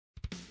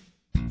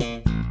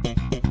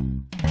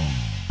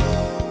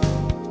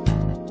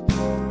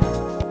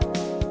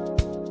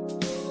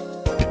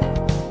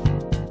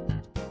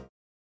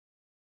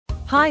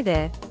Hi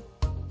there!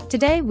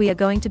 Today we are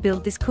going to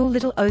build this cool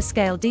little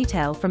O-scale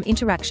detail from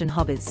Interaction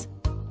Hobbies.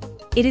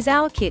 It is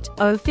our kit,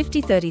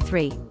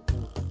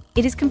 O5033.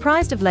 It is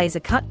comprised of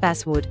laser-cut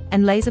basswood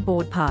and laser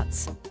board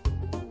parts.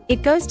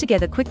 It goes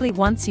together quickly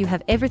once you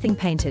have everything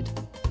painted.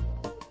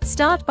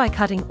 Start by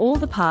cutting all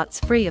the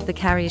parts free of the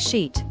carrier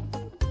sheet.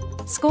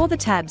 Score the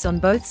tabs on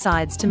both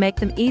sides to make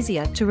them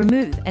easier to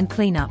remove and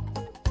clean up.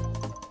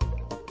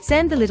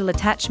 Sand the little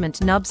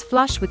attachment nubs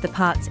flush with the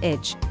part's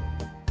edge.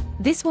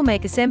 This will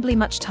make assembly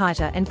much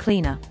tighter and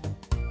cleaner.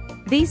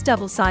 These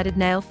double-sided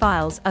nail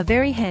files are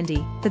very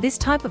handy for this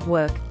type of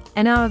work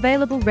and are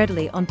available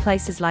readily on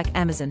places like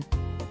Amazon.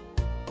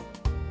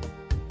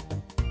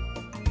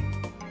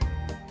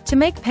 To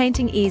make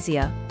painting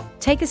easier,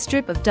 take a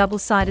strip of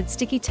double-sided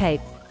sticky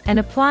tape and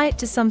apply it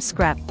to some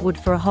scrap wood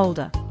for a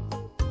holder.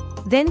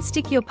 Then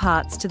stick your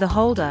parts to the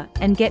holder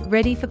and get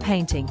ready for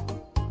painting.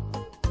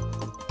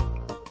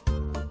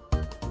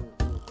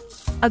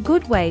 A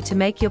good way to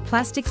make your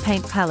plastic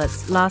paint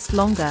palettes last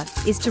longer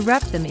is to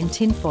wrap them in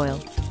tin foil.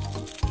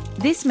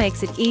 This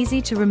makes it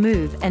easy to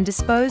remove and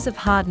dispose of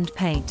hardened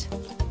paint.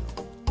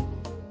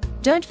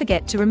 Don't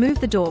forget to remove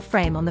the door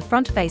frame on the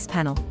front face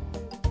panel.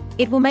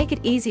 It will make it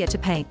easier to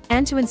paint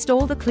and to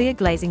install the clear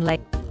glazing layer.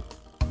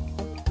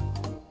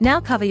 Now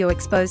cover your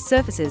exposed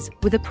surfaces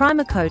with a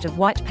primer coat of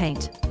white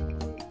paint.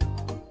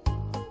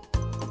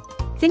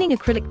 Thinning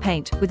acrylic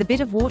paint with a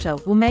bit of water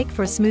will make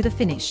for a smoother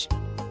finish.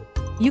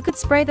 You could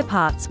spray the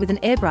parts with an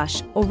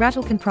airbrush or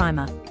rattle can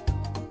primer.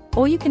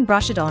 Or you can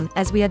brush it on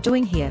as we are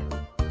doing here.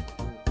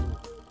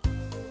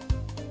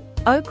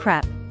 Oh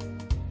crap!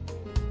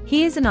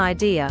 Here's an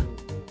idea.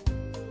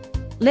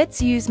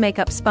 Let's use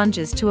makeup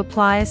sponges to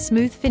apply a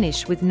smooth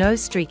finish with no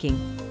streaking.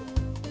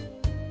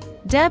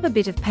 Dab a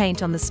bit of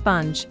paint on the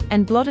sponge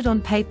and blot it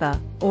on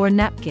paper or a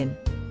napkin.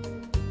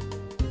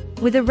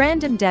 With a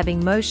random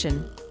dabbing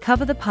motion,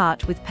 cover the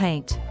part with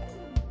paint.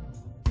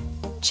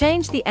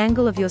 Change the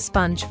angle of your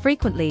sponge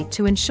frequently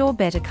to ensure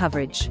better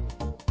coverage.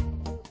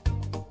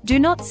 Do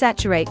not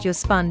saturate your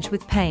sponge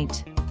with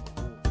paint.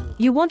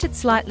 You want it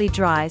slightly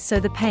dry so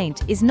the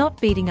paint is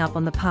not beating up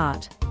on the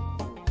part.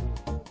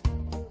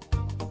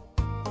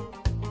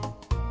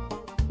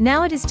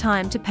 Now it is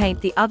time to paint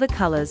the other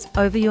colors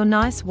over your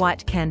nice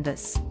white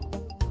canvas.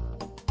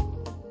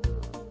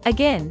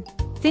 Again,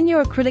 thin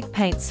your acrylic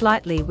paint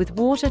slightly with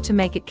water to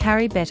make it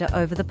carry better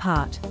over the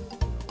part.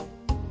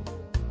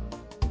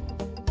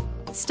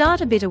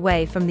 Start a bit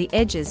away from the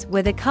edges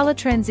where the color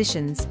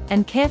transitions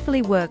and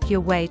carefully work your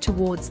way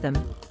towards them.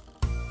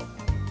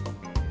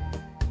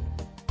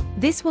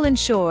 This will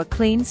ensure a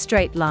clean,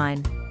 straight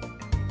line.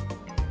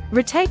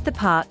 Rotate the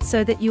part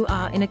so that you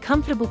are in a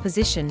comfortable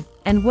position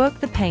and work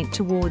the paint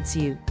towards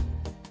you.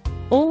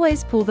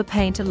 Always pull the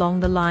paint along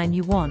the line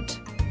you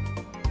want.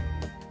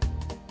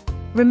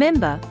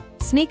 Remember,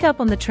 sneak up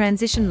on the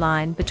transition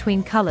line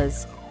between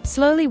colors,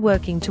 slowly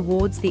working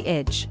towards the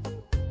edge.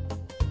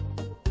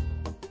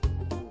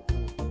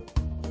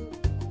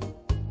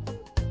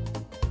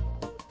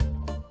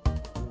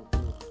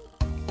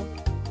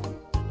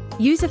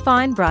 Use a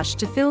fine brush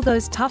to fill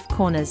those tough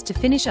corners to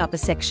finish up a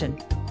section.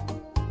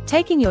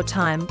 Taking your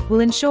time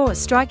will ensure a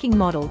striking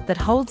model that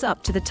holds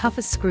up to the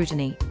toughest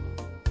scrutiny.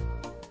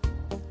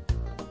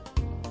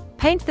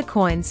 Paint the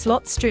coin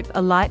slot strip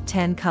a light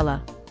tan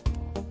color.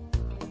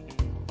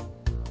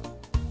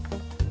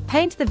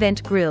 Paint the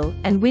vent grille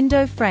and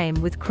window frame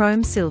with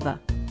chrome silver.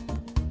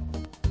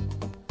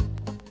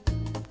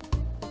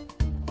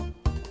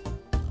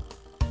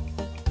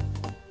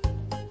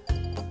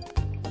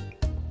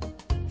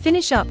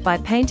 Finish up by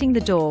painting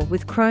the door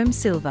with chrome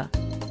silver.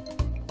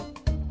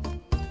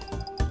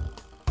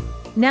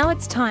 Now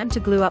it's time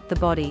to glue up the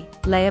body,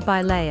 layer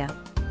by layer.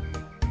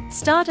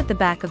 Start at the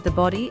back of the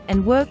body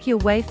and work your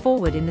way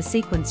forward in the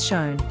sequence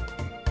shown.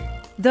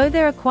 Though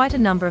there are quite a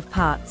number of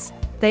parts,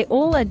 they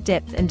all add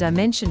depth and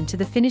dimension to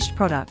the finished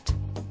product.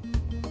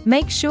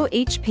 Make sure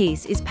each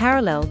piece is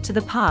parallel to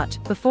the part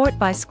before it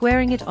by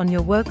squaring it on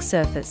your work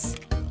surface.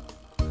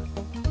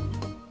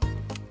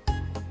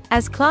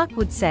 As Clark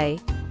would say,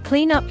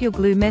 clean up your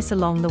glue mess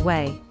along the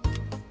way.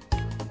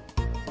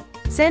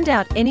 Sand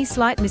out any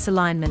slight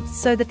misalignments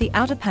so that the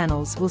outer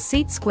panels will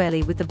seat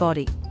squarely with the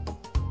body.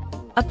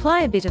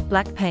 Apply a bit of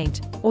black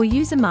paint or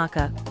use a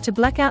marker to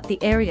black out the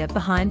area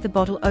behind the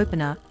bottle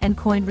opener and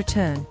coin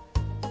return.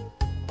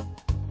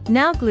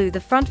 Now glue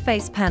the front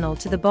face panel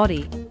to the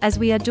body, as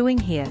we are doing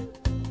here.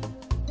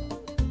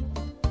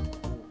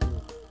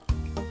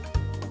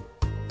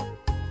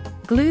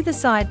 Glue the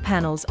side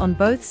panels on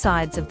both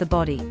sides of the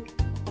body.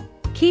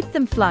 Keep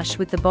them flush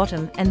with the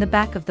bottom and the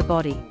back of the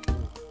body.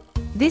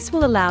 This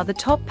will allow the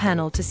top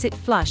panel to sit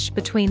flush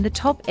between the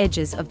top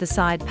edges of the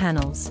side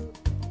panels.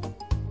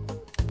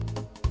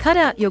 Cut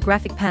out your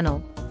graphic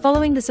panel,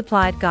 following the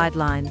supplied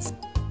guidelines.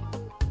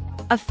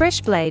 A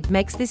fresh blade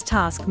makes this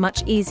task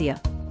much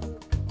easier.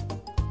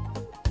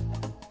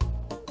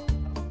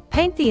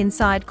 Paint the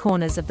inside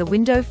corners of the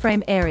window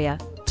frame area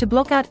to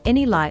block out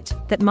any light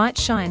that might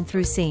shine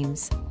through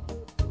seams.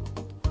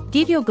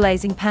 Give your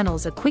glazing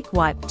panels a quick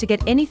wipe to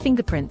get any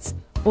fingerprints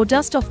or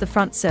dust off the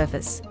front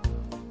surface.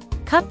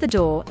 Cut the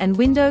door and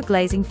window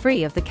glazing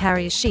free of the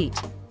carrier sheet.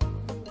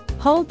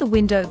 Hold the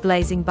window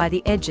glazing by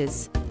the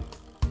edges.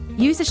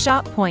 Use a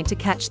sharp point to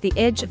catch the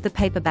edge of the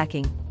paper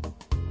backing.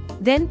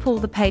 Then pull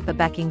the paper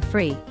backing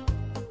free.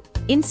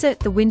 Insert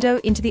the window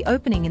into the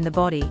opening in the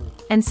body,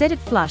 and set it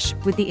flush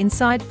with the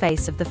inside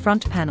face of the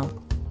front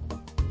panel.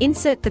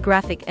 Insert the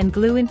graphic and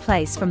glue in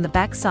place from the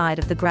back side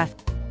of the graphic.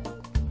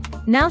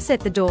 Now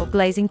set the door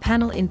glazing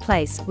panel in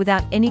place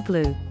without any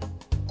glue.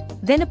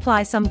 Then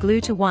apply some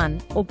glue to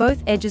one or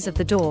both edges of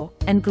the door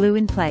and glue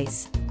in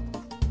place.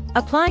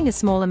 Applying a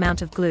small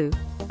amount of glue,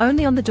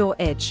 only on the door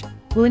edge,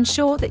 will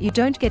ensure that you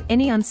don't get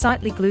any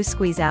unsightly glue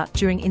squeeze out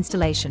during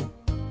installation.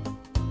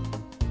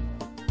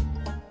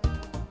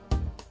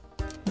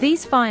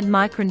 These fine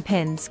micron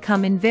pens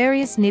come in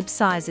various nib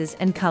sizes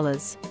and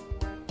colors.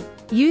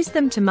 Use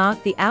them to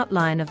mark the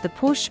outline of the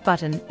push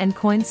button and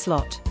coin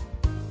slot.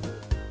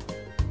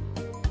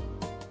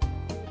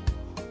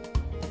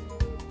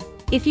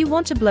 If you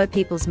want to blow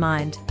people's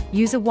mind,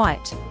 use a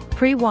white,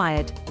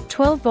 pre-wired,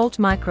 12-volt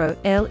micro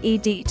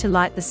LED to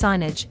light the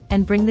signage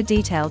and bring the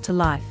detail to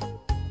life.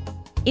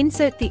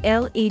 Insert the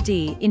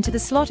LED into the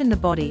slot in the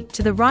body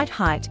to the right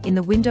height in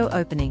the window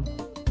opening.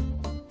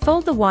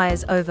 Fold the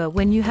wires over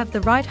when you have the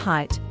right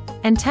height,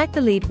 and tack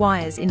the lead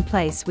wires in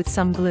place with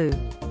some glue.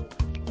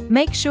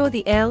 Make sure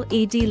the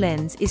LED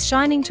lens is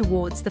shining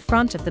towards the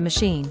front of the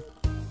machine.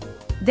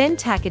 Then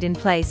tack it in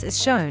place as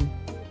shown.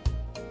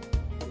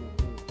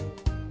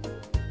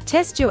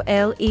 Test your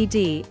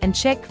LED and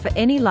check for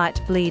any light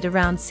bleed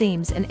around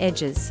seams and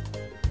edges.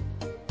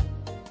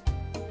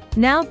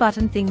 Now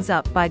button things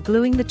up by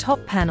gluing the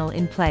top panel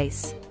in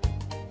place.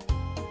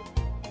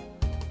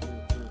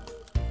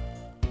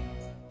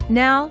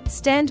 Now,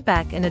 stand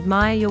back and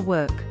admire your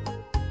work.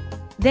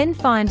 Then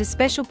find a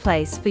special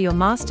place for your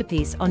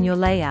masterpiece on your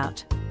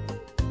layout.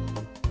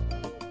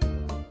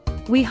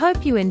 We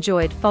hope you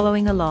enjoyed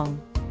following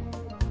along.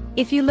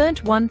 If you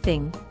learnt one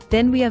thing,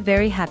 then we are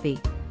very happy.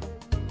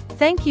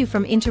 Thank you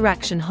from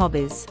Interaction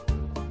Hobbies.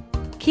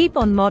 Keep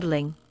on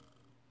modeling.